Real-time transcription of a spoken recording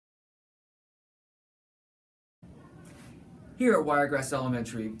Here at Wiregrass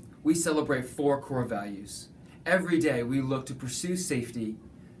Elementary, we celebrate 4 core values. Every day we look to pursue safety,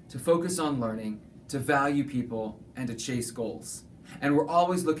 to focus on learning, to value people, and to chase goals. And we're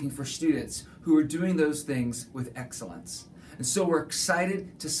always looking for students who are doing those things with excellence. And so we're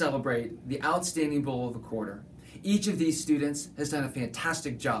excited to celebrate the Outstanding Bull of the Quarter. Each of these students has done a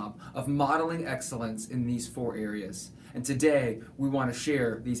fantastic job of modeling excellence in these 4 areas. And today we want to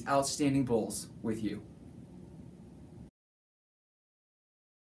share these outstanding bulls with you.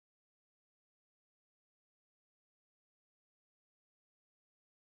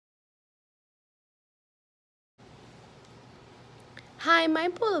 Hi, my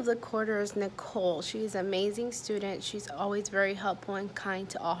bull of the quarter is Nicole. She's an amazing student. She's always very helpful and kind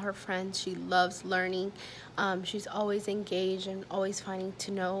to all her friends. She loves learning. She's always engaged and always finding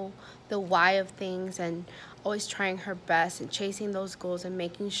to know the why of things and always trying her best and chasing those goals and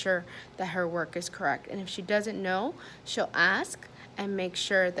making sure that her work is correct. And if she doesn't know, she'll ask and make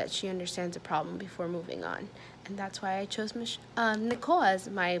sure that she understands the problem before moving on. And that's why I chose Nicole as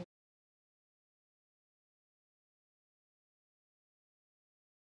my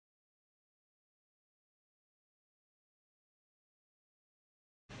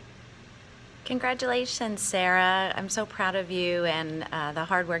Congratulations, Sarah. I'm so proud of you and the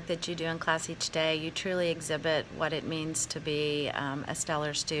hard work that you do in class each day. You truly exhibit what it means to be a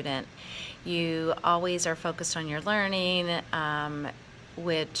stellar student. You always are focused on your learning,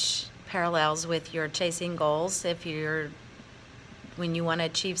 which parallels with your chasing goals. When you want to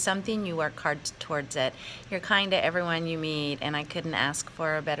achieve something, you work hard towards it. You're kind to everyone you meet, and I couldn't ask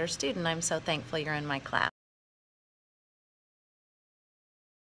for a better student. I'm so thankful you're in my class.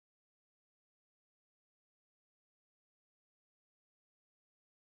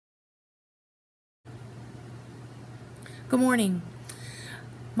 Good morning.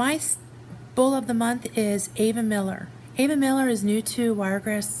 My bull of the month is Ava Miller. Ava Miller is new to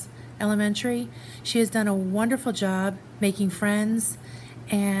Wiregrass Elementary. She has done a wonderful job making friends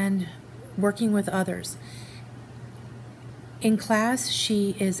and working with others. In class,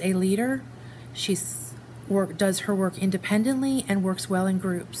 she is a leader. She does her work independently and works well in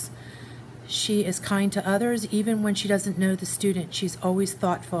groups. She is kind to others even when she doesn't know the student. She's always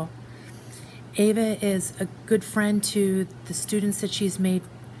thoughtful. Ava is a good friend to the students that she's made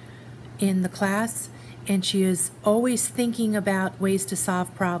in the class, and she is always thinking about ways to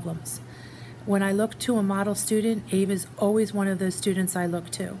solve problems. When I look to a model student, Ava's always one of those students I look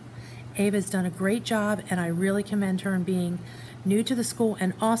to. Ava's done a great job, and I really commend her in being new to the school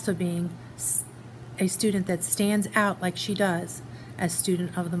and also being a student that stands out like she does as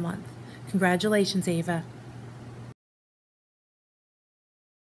Student of the Month. Congratulations, Ava.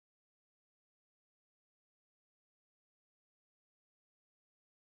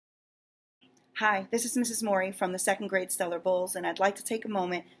 Hi, this is Mrs. Maury from the second grade Stellar Bulls, and I'd like to take a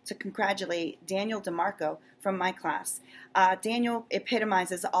moment to congratulate Daniel DeMarco from my class. Daniel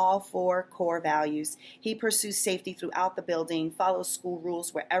epitomizes all 4 core values. He pursues safety throughout the building, follows school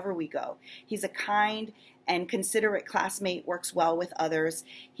rules wherever we go. He's a kind and considerate classmate, works well with others.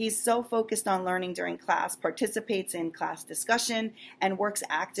 He's so focused on learning during class, participates in class discussion, and works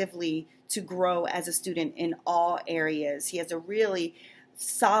actively to grow as a student in all areas. He has a really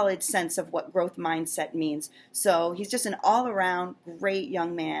solid sense of what growth mindset means. So he's just an all-around great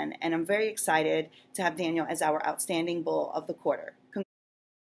young man, and I'm very excited to have Daniel as our outstanding bull of the quarter.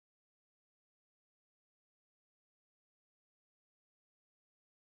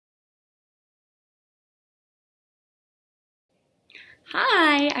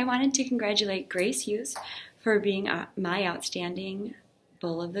 Hi, I wanted to congratulate Grace Hughes for being my outstanding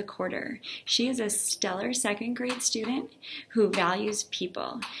Bull of the Quarter. She is a stellar second grade student who values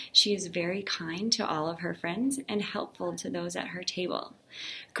people. She is very kind to all of her friends and helpful to those at her table.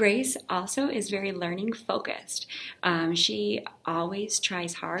 Grace also is very learning focused. She always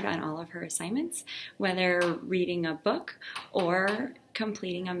tries hard on all of her assignments, whether reading a book or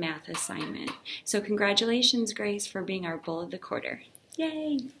completing a math assignment. So congratulations, Grace, for being our Bull of the Quarter.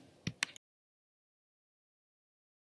 Yay!